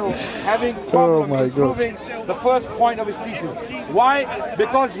Daniel having problem in proving the first point of his thesis? Why?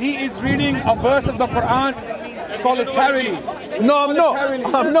 Because he is reading a verse of the Quran solitarily. No, I'm not.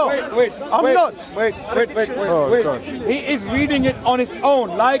 I'm not. I'm not. Wait. He is reading it on his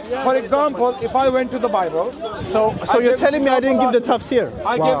own. Like, for example, if I went to the Bible. So you're telling me I didn't give the tafsir?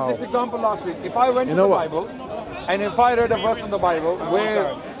 I gave this example last week. If I went to the Bible And if I read a verse in the Bible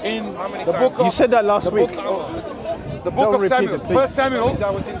where in the book of... You said that last week. The book of Samuel, it, 1 Samuel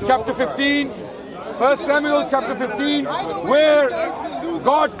chapter 15, 1 Samuel chapter 15, where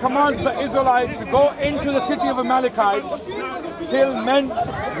God commands the Israelites to go into the city of Amalekites, kill men,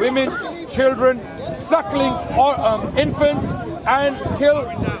 women, children, suckling or infants, and kill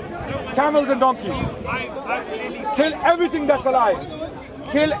camels and donkeys. Kill everything that's alive.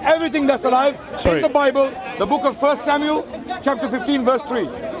 Kill everything that's alive. In the Bible, the book of 1 Samuel chapter 15 verse 3.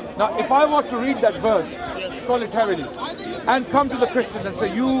 Now if I was to read that verse solitarily and come to the Christians and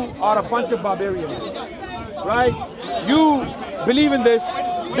say, you are a bunch of barbarians, right? You believe in this.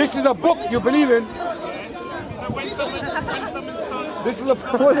 This is a book you believe in. This is a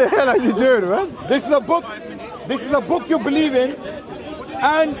what the hell are you doing, man? This is a book. This is a book you believe in.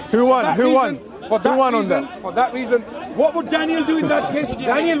 And who won? Who won? For that who won reason, on that? For that reason, what would Daniel do in that case?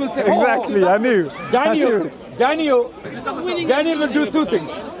 Daniel will say, exactly. I knew. Daniel will do two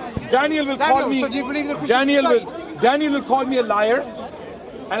things. Daniel will call me. So do you believe the Daniel will call me a liar.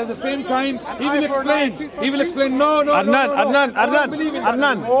 And at the same time, he will explain, no. Adnan,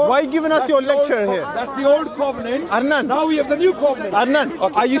 why are you giving us your lecture here? That's the old covenant. Adnan. Now we have the new covenant. Adnan,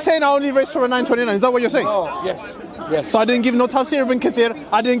 are you saying I only read Surah 929? Is that what you're saying? Oh, yes. So I didn't give no Tafsir ibn Kathir,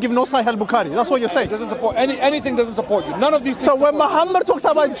 I didn't give no Sahih al-Bukhari. That's what you're saying? Doesn't support, anything doesn't support you. None of these things. So when Muhammad talked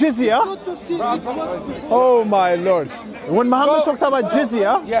about Jizya, oh my Lord. When Muhammad talked about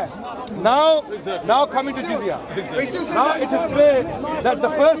Jizya, Now coming to Jizya. Now it is clear that the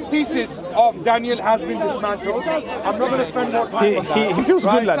first thesis of Daniel has been dismantled. I'm not going to spend more time on that. He feels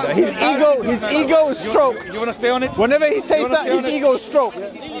good like that. His ego is stroked. You want to stay on it? Whenever he says that, his ego is stroked.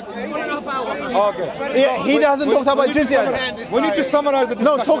 Okay. He doesn't talk about Jizya. We need to summarize the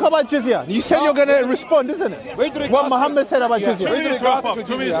discussion. No, talk about Jizya. You said you're going to respond, isn't it? What Muhammad said about Jizya. 2 minutes wrap up.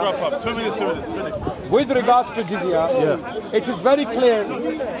 2 minutes wrap up. 2 minutes. Finish. With regards to Jizya, it is very clear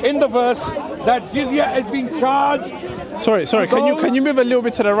in the verse that Jizya is being charged. Sorry. Can you move a little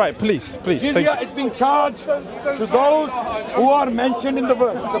bit to the right, please? Jizya is being charged to those who are mentioned in the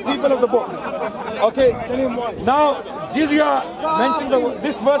verse, the people of the book. Okay. Now Jizya mentions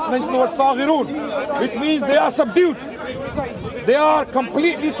this verse mentions the word Saghirun, which means they are subdued. They are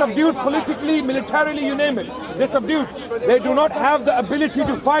completely subdued politically, militarily, you name it. They're subdued. They do not have the ability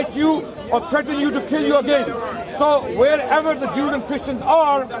to fight you or threaten you to kill you again. So wherever the Jews and Christians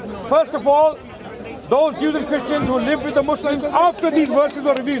are, first of all, those Jews and Christians who lived with the Muslims after these verses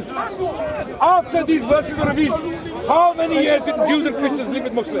were revealed. After these verses were revealed, how many years did Jews and Christians live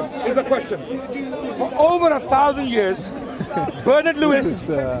with Muslims is the question. For over 1,000 years, Bernard Lewis,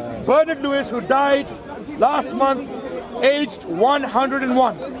 who died last month, aged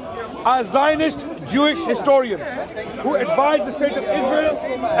 101, a Zionist Jewish historian who advised the state of Israel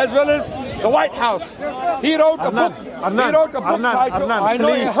as well as the White House. He wrote a book. Titled, I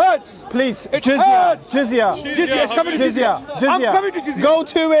know it hurts. Please, it Jizya. Jizya is coming to Jizya. I'm coming to Jizya. Go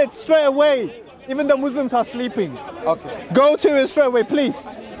to it straight away. Even the Muslims are sleeping. Okay. Go to it straight away, please.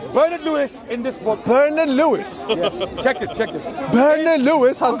 Bernard Lewis in this book. Bernard Lewis? Yes. Check it. Bernard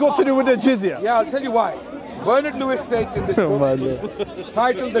Lewis has got to do with the Jizya. Yeah, I'll tell you why. Bernard Lewis states in this book,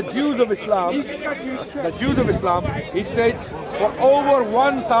 titled The Jews of Islam, he states, for over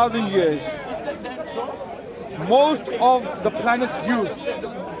 1,000 years, most of the planet's Jews,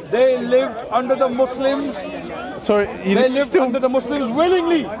 they lived under the Muslims. They lived under the Muslims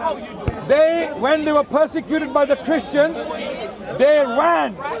willingly. When they were persecuted by the Christians, they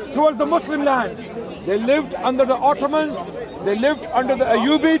ran towards the Muslim lands. They lived under the Ottomans, they lived under the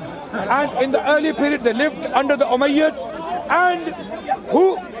Ayyubids, and in the early period they lived under the Umayyads and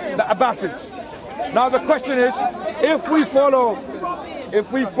the Abbasids. Now the question is, if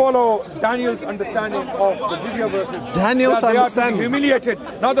we follow Daniel's understanding of the Jizya verses, Daniel's they are understanding, humiliated.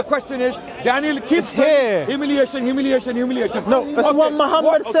 Now the question is, Daniel keeps saying humiliation. No, that's what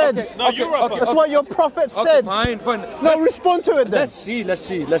Muhammad said. That's what your prophet said. Fine. No, respond to it then. Let's see.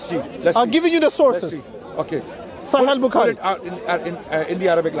 I'll give you the sources. Okay. Sahih al-Bukhari. Put it out in the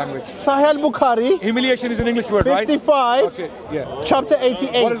Arabic language. Sahih al-Bukhari. Humiliation is an English word, 55, right? Okay, yeah. Chapter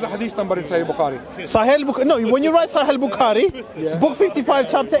 88. What is the hadith number in Sahih Bukhari? Sahih al-Bukhari. No, when you write Sahih al-Bukhari, book 55,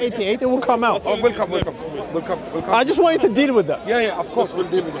 chapter 88, it will come out. Oh, will come. I just want you to deal with that. Yeah, of course, we'll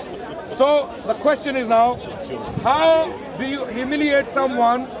deal with it. So, the question is now, how do you humiliate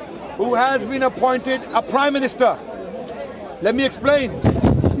someone who has been appointed a prime minister? Let me explain.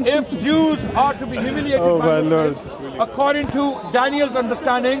 If Jews are to be humiliated by Muslims, according to Daniel's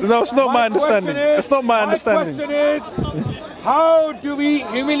understanding, no, it's not my understanding. It's not my understanding. My question is, how do we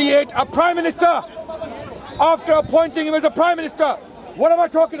humiliate a prime minister after appointing him as a prime minister? What am I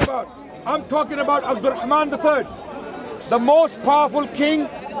talking about? I'm talking about Abdurrahman III, the most powerful king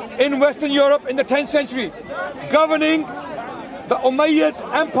in Western Europe in the 10th century, governing the Umayyad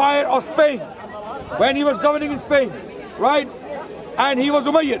Empire of Spain. When he was governing in Spain, right? And he was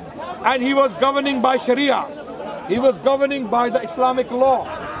Umayyad, and he was governing by Sharia. He was governing by the Islamic law.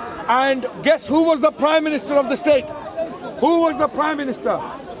 And guess who was the prime minister of the state? Who was the prime minister?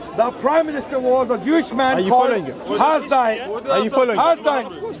 The prime minister was a Jewish man called Hasdai. Are you following?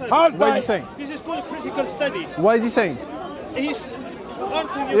 Hasdai. What is he saying? This is called critical study. What is he saying? He's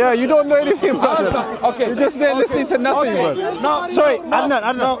answering your Yeah, you don't know anything about it. Okay. You're just there listening to nothing, Okay. bro. No, Sorry, no,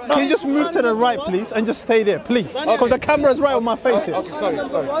 Adnan, no. can you just move to the right, please, and just stay there, please? Because the camera's right on my face here. Okay,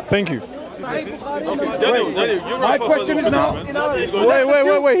 sorry. Thank you. Daniel, you My question is now.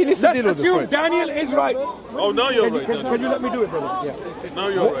 Wait, he needs to Let's deal with this. assume Wait. Daniel is right. Oh, now you're right. Can you let me do it, brother? Yeah. Now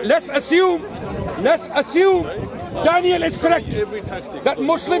you're right. Let's assume Daniel is correct. That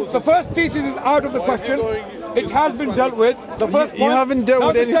Muslims, the first thesis is out of the question. It has been dealt with. The first You point. haven't dealt now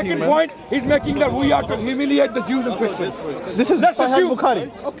with the anything, second man. point, he's making that we are to humiliate the Jews and Christians. This is Let's Sahih assume- Bukhari.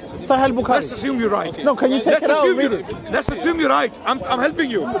 Sahih Let's Bukhari. assume you're right. No, can you take Let's it out and assume read you- it? Let's assume you're right. I'm helping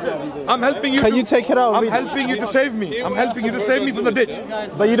you. I'm helping you. Can you take it out and I'm read it? helping you to save me. I'm helping you to save me from the ditch.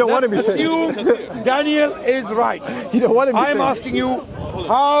 But you don't want to be Let's saved. assume Daniel is right. You don't want to be I'm saved. asking you,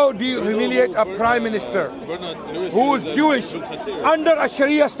 how do you humiliate a prime minister who is Jewish under a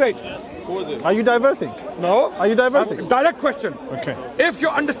Sharia state? Are you diverting? No. Are you diverting? Direct question. Okay. If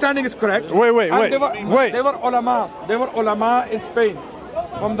your understanding is correct. Wait. and They were ulama in Spain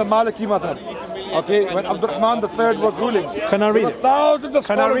from the Maliki madhab. Okay, when Abdurrahman III was ruling. Can I read it? Thousands of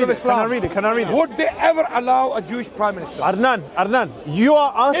scholars of Islam. Can I read it? Would they ever allow a Jewish prime minister? Adnan, you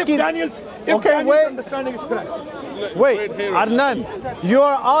are If asking. Daniel's understanding is correct. Wait, Adnan, you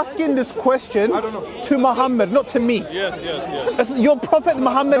are asking this question to Muhammad, not to me. Yes. Your Prophet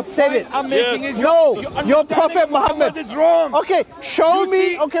Muhammad said it. I'm making is No, your your understanding Prophet of Muhammad Muhammad is wrong. Okay, show You me.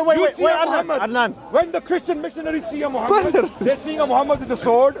 see- Okay, wait, you see a Muhammad. Adnan. When the Christian missionaries see a Muhammad, Brother. they're seeing a Muhammad with a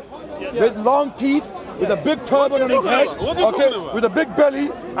sword, with long teeth, with a big turban on his head, What's he talking about? with a big belly,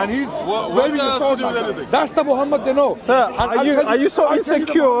 and he's What waving does the that sword. do with like that. anything? That's the Muhammad they know. Sir, And I'll tell are you so I'll tell you the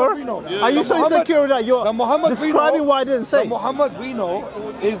insecure? Muhammad we know. Are you The so Muhammad- insecure that the you're Muhammad we describing know- what I didn't say? The Muhammad we know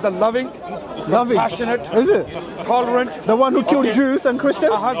is the loving, Loving. passionate, Is it? tolerant, The one who killed Okay. Jews and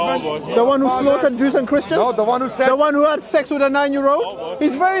Christians? a husband, The one who father. slaughtered Jews and Christians? No, the one who said. The one who had sex with a 9-year-old?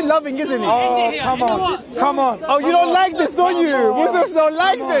 He's very loving, isn't he? Oh, come on, come on. Oh, you don't like this, don't you? Muslims don't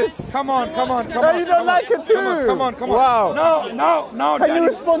like this. Come on. No, you don't like it too. Come on. Wow. No. Can you Daddy.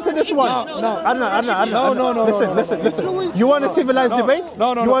 respond to this one? No. Adnan. No. Listen. You want a civilized debate?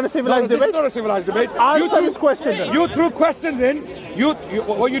 No. You want a civilized This is debate? not a civilized debate. Answer this question then. You threw questions in.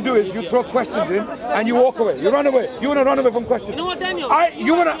 What you do is you throw questions in and you walk away. You run away. You want to run away from questions. You know what, Daniel?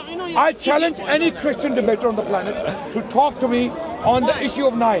 I challenge any Christian debater on the planet to talk to me on the issue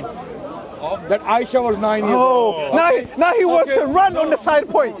of 9. That Aisha was 9 years old. Oh, now he wants to run on the side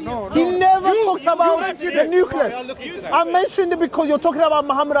points. No. He never You talks about mentioned the it. nucleus. I mentioned it because you're talking about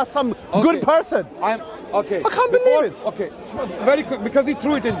Muhammad as some good person. Okay. I can't believe it. Okay, very quick, because he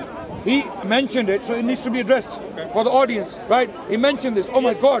threw it in. He mentioned it, so it needs to be addressed for the audience, right? He mentioned this. Oh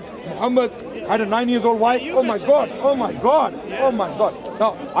my God, Muhammad had a 9-year-old wife. Oh my God.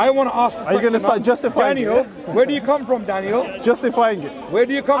 Now, I want to ask. Are you going to start justifying Daniel? it? Where do you come from, Daniel? Justifying it. Where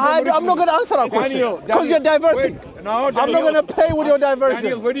do you come from? I'm not going to answer that question. Because you're diverting. No, I'm not going to play with your diversion.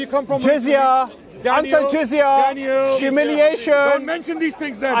 Daniel, where do you come from? Jizya. Daniel, Answer Jizya. Daniel, humiliation. Don't mention these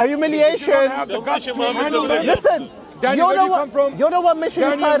things then. Humiliation. You don't have the guts to handle them. Listen. Daniel, where do you come from? You're the one mentioning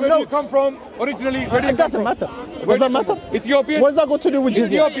Daniel, side where do you notes. come from? Originally, where do you It come doesn't from? matter. Where Does do that you come matter? from? Ethiopian? What does that got to do with Jizya?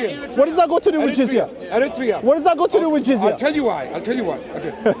 Ethiopian. What does that got to do with Jizya? Eritrea. What does that got to do with I'll Jizya? tell you why.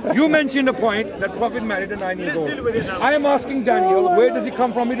 Okay. You mentioned a point that Prophet married a 9-year-old. I am asking Daniel, where does he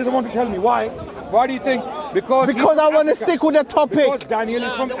come from? He doesn't want to tell me. Why? Why do you think? Because I want to stick with the topic. Because Daniel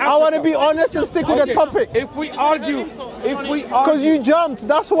is from Africa. I want to be honest and stick with the Okay, topic. If we argue. Because you jumped.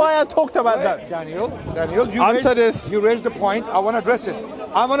 That's why I talked about that. Daniel, Answer this. You raised a point. I want to address it.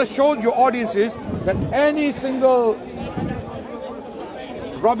 I want to show your audiences that any single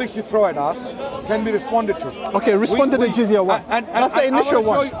rubbish you throw at us can be responded to. Okay, respond to the Jizya one. That's the initial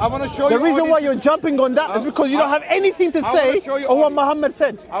one. I want to show the you. reason why you're jumping on that is because you don't have anything to say on what Muhammad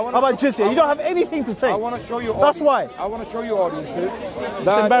said about Jizya. You don't have anything to say. I want to show you. That's why. I want to show you audiences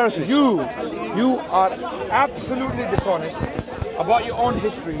that embarrassing. You are absolutely dishonest about your own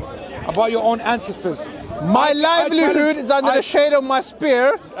history, about your own ancestors. My livelihood is under the shade of my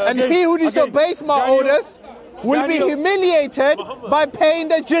spear, and he who disobeys my orders will be humiliated by paying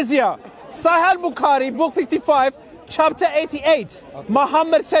the jizya. Sahih Bukhari, book 55, chapter 88.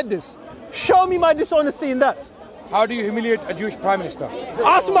 Muhammad said this. Show me my dishonesty in that. How do you humiliate a Jewish prime minister?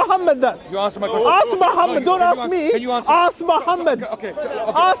 Ask Muhammad that. You answer my question. Ask Muhammad. Don't ask me. Can you answer? Ask Muhammad. Okay.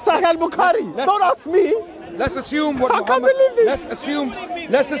 Ask Sahih al-Bukhari. Don't ask me. Let's assume what I can't Muhammad. believe this.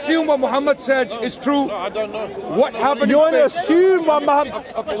 Let's assume what Muhammad said is true. I don't know. What happened? You want to in Spain? assume what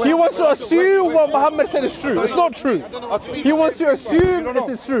Muhammad. He wants to assume what Muhammad said is true. It's not true. He wants to assume it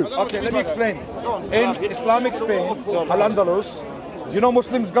is true. Okay, let me explain. In Islamic Spain, Al-Andalus, you know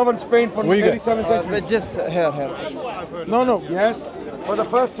Muslims governed Spain for nearly 7 centuries. Just here. No. Yes. For the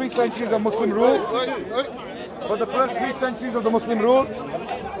first 3 centuries of Muslim rule,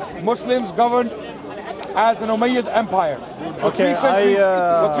 Muslims governed as an Umayyad empire. For 3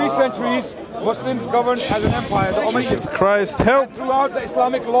 centuries, Muslims governed as an empire, the Umayyads. Christ, help. Throughout the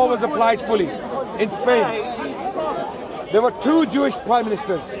Islamic law was applied fully. In Spain, there were 2 Jewish prime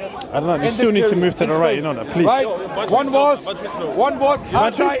ministers. Adnan, you still need to move to the right, you know that, please. Right? One was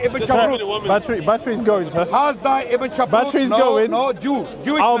Hazda ibn Chabrut. Battery's going, sir. Hazda ibn Chabrut. Battery's going. No,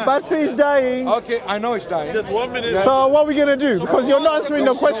 Jewish Our man. battery's dying. Okay, I know it's dying. Just 1 minute. So what are we going to do? Because you're not answering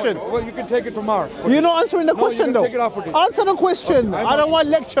the question. Well, you can take it tomorrow. You're not answering the question, you can though. take it off for this. Answer the question. I don't want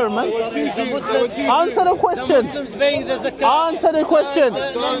lecture, man. Answer the question. Muslims paying the zakat. Answer the question.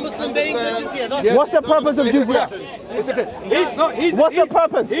 Non-Muslim paying the jizya. Not What's the purpose of jizya? What's the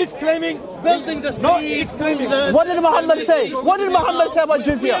purpose? He's claiming. building the streets. No, he's claiming. What did Muhammad say? What did Muhammad say about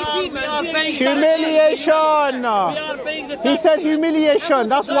jizya? Humiliation. He said humiliation.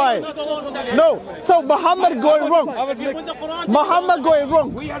 That's why. No. So Muhammad going wrong. Muhammad going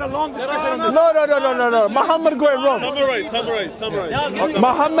wrong. We had a long discussion on this. No. Muhammad going wrong. Summarize.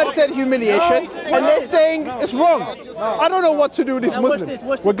 Muhammad said humiliation, and they're saying it's wrong. I don't know what to do with these Muslims.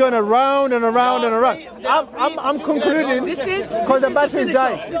 We're going around and around and around. I'm concluding because the battery is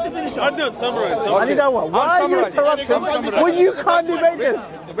dying. Adnan, summarize. I need that one. Why are you interrupting when you can't debate this?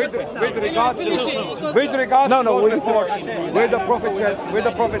 With regards to those reports, where the Prophet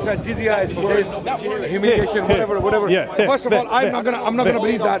said Jizya is for this, humiliation, whatever. First of all, I'm not gonna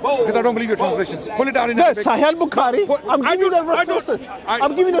believe that because I don't believe your translations. Pull it out in Arabic. Sahih al-Bukhari. I'm giving you the resources.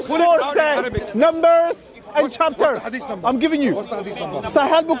 I'm giving you the sources, numbers, and chapters. I'm giving you.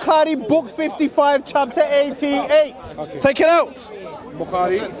 Sahih al-Bukhari, book 55, chapter 88. Take it out.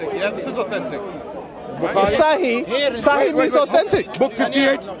 Bukhari. Yeah, this is authentic. Sahih means authentic. Book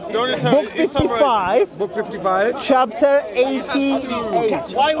 58. Book 55. Book 55. Chapter 88.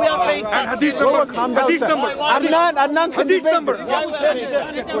 Why we are paying And hadith number. Hadith number. Adnan can Hadith debate number.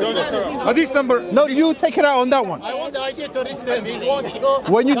 this. Hadith number. No, you take it out on that one. I want the idea to reach them. He wants to go.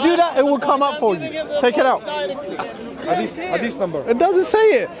 When you do that, it will come up for you. Take it out. Hadith number. It doesn't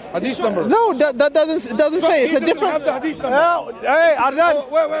say it. Hadith number. No, that doesn't say it. It's a different. Have the hadith number. No, hey,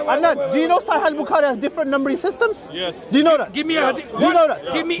 Adnan. Wait, Adnan, do you know Sahih al-Bukhari has different numbering systems? Yes. Do you know that? Give me a hadith. Do you know that?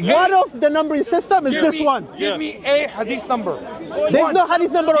 Give me one of the numbering system is this one. Give me a hadith number. There's no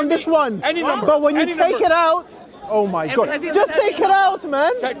hadith number on this one. Any number. But when you Any take number. it out, oh my God. Just take it out,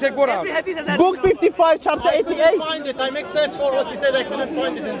 man. Take what out? Book 55, chapter I couldn't 88. find it. I make search for what he said. I couldn't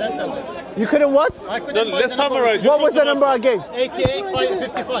find it in that number. You couldn't what? I couldn't Then find let's the number. summarize. What was the number I gave? 88,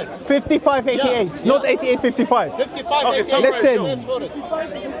 55. 55, 88. Not 88, 55. 55, Okay, 88. Listen. Search for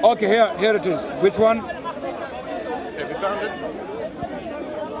it. Okay, here it is. Which one?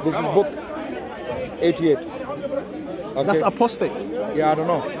 This is book 88. Okay. That's apostates. Yeah, I don't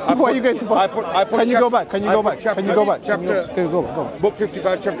know. Why are you going to I put Can you go back? Can you go back? chapter, Can you go back? Chapter, Can you go? book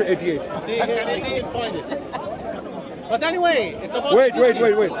 55, chapter 88. See here, I can't find it. But anyway, it's about. Wait.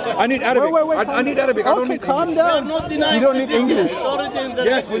 I need Arabic. Wait. I need Arabic. I don't Okay, need calm English. down. I'm not denying You don't the need jizya. English. It's already in the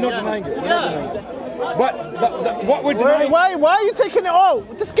Yes, we're not denying it. We're not denying it. But what we're denying... Why are you taking it off?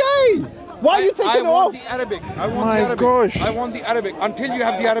 This guy! Why are you taking it I want off? the Arabic. I want My the Arabic. gosh. I want the Arabic. Until you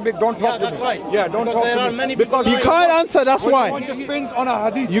have the Arabic, don't talk to me. that's right. Yeah, don't Because talk there to are me. many Because You can't answer, that's when why. you want your spins on a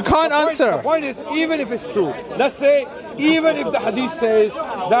hadith. You can't answer. The point is, even if it's true, let's say, even if the hadith says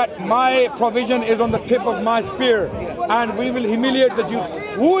that my provision is on the tip of my spear and we will humiliate the Jews.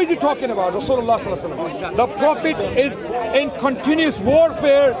 Who is he talking about? Rasulullah sallallahu alaihi wasallam. The Prophet is in continuous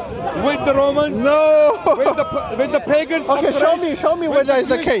warfare with the Romans. No! With the pagans. of Okay, Quraysh, show me with where that the is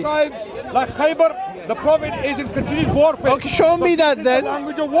the Jewish case. tribes like Khaybar. The Prophet is in continuous warfare. Okay, show me that this then. Is the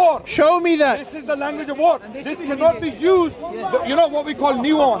language of war. Show me that. This is the language of war. This cannot be used. You know what we call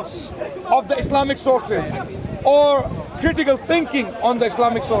nuance of the Islamic sources or critical thinking on the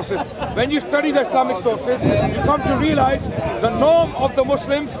Islamic sources. When you study the Islamic sources, you come to realize the norm of the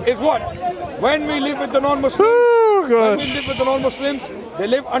Muslims is what? When we live with the non-Muslims, Oh, when we gosh. live with the non-Muslims, they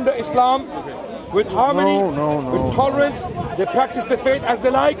live under Islam. with harmony, with tolerance. They practice the faith as they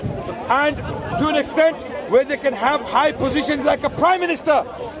like, and to an extent where they can have high positions like a prime minister.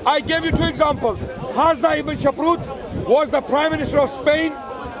 I gave you two examples. Hazda ibn Shaprut was the prime minister of Spain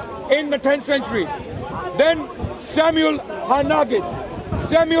in the 10th century. Then Samuel Hanagid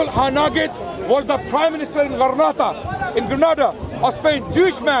was the prime minister in Granada of Spain,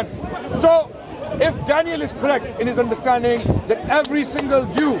 Jewish man. So if Daniel is correct in his understanding that every single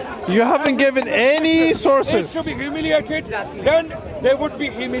Jew, you haven't given any sources, should be humiliated, then there would be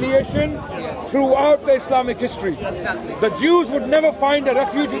humiliation throughout the Islamic history. The Jews would never find a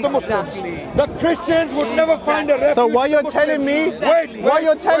refuge with the Muslims. The Christians would never find a refuge. So what with you're the telling me,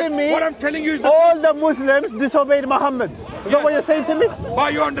 what I'm telling you is all the Muslims disobeyed Muhammad. Is that what you're saying to me?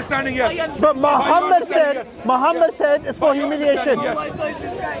 By your understanding, yes. But Muhammad said it's for humiliation. Yes.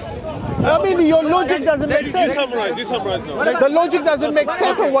 I mean, your logic doesn't make sense. You summarize now. The logic doesn't make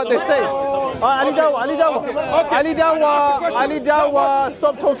sense of what they say. Ali Dawah,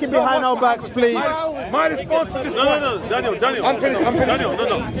 stop talking behind our backs, please. My response to this point. No, Daniel. I'm finished. Daniel,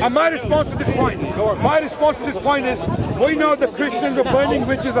 no. And my response to this point. Is, we know the Christians are burning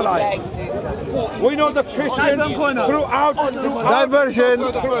witches alive. We know the Christians throughout. Diversion.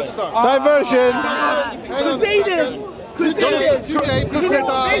 You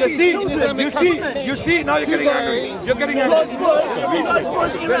see, now you're getting angry.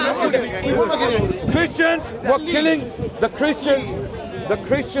 Christians were killing the Christians.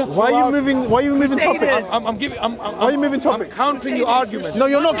 Why are you moving topics? Why are you moving topics? I'm countering your argument. No,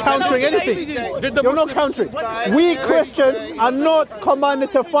 you're not countering anything. You're not countering. We Christians are not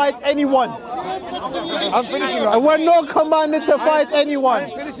commanded to fight anyone. I'm finishing right now. We're not commanded to fight anyone.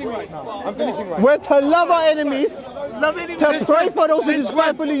 I'm finishing right now. We're to love our enemies, to pray for those who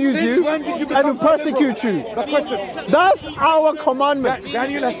despitefully use you, and to persecute you. That's our commandment.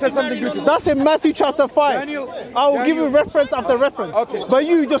 Daniel has said something beautiful. That's in Matthew chapter 5. I will give you reference after reference. Okay. But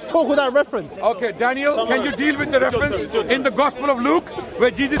you just talk without reference. Okay, Daniel, can you deal with the reference in the Gospel of Luke where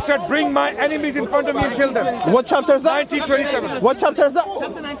Jesus said, bring my enemies in front of me and kill them? What chapter is that? 1927. What chapter is that?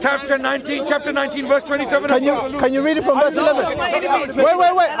 Chapter 19, verse 27. Can you read it from verse 11? Wait.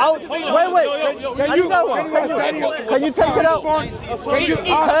 Can you take it out? Can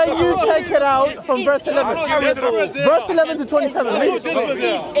you take it out from verse 11? Verse 11 to 27. Read it.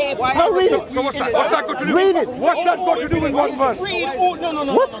 No, read it. So what's that got to do? Read it. What's that got to do with one verse?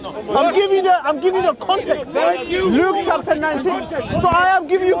 What? I'm giving you the context. Luke chapter 19. So I am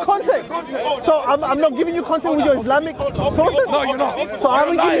giving you context. So I'm not giving you context with your Islamic sources? No, you're not. So I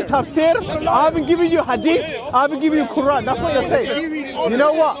haven't given you tafsir, I haven't given you hadith, I haven't given you Quran. That's what you're saying. You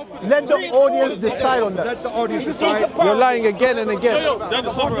know what? Let the audience decide on that. Let the audience decide. You're lying again and again.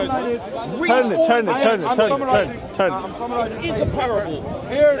 Turn it. It's a parable.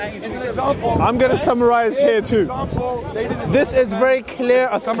 Here in this example. I'm going to summarize here too. This is very clear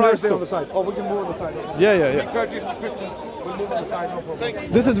as crystal. We can move on the side. Yeah. Courteous to Christians. We'll move on the side, no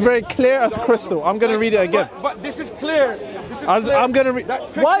problem. This is very clear as crystal. I'm going to read it again. But this is clear. I'm going to read.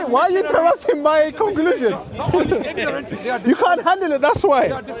 Why are you interrupting my conclusion? You can't handle it. That's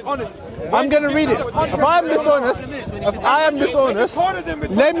why. I'm going to read it. If I am dishonest,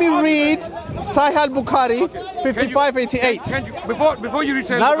 let me read Sahih al-Bukhari 5588. Before you read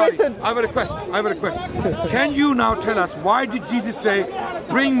Sahih al-Bukhari, I have a request. Can you now tell us why did Jesus say,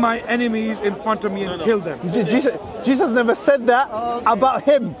 bring my enemies in front of me and kill them? Jesus never said that about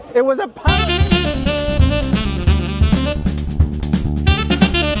him. It was a parable.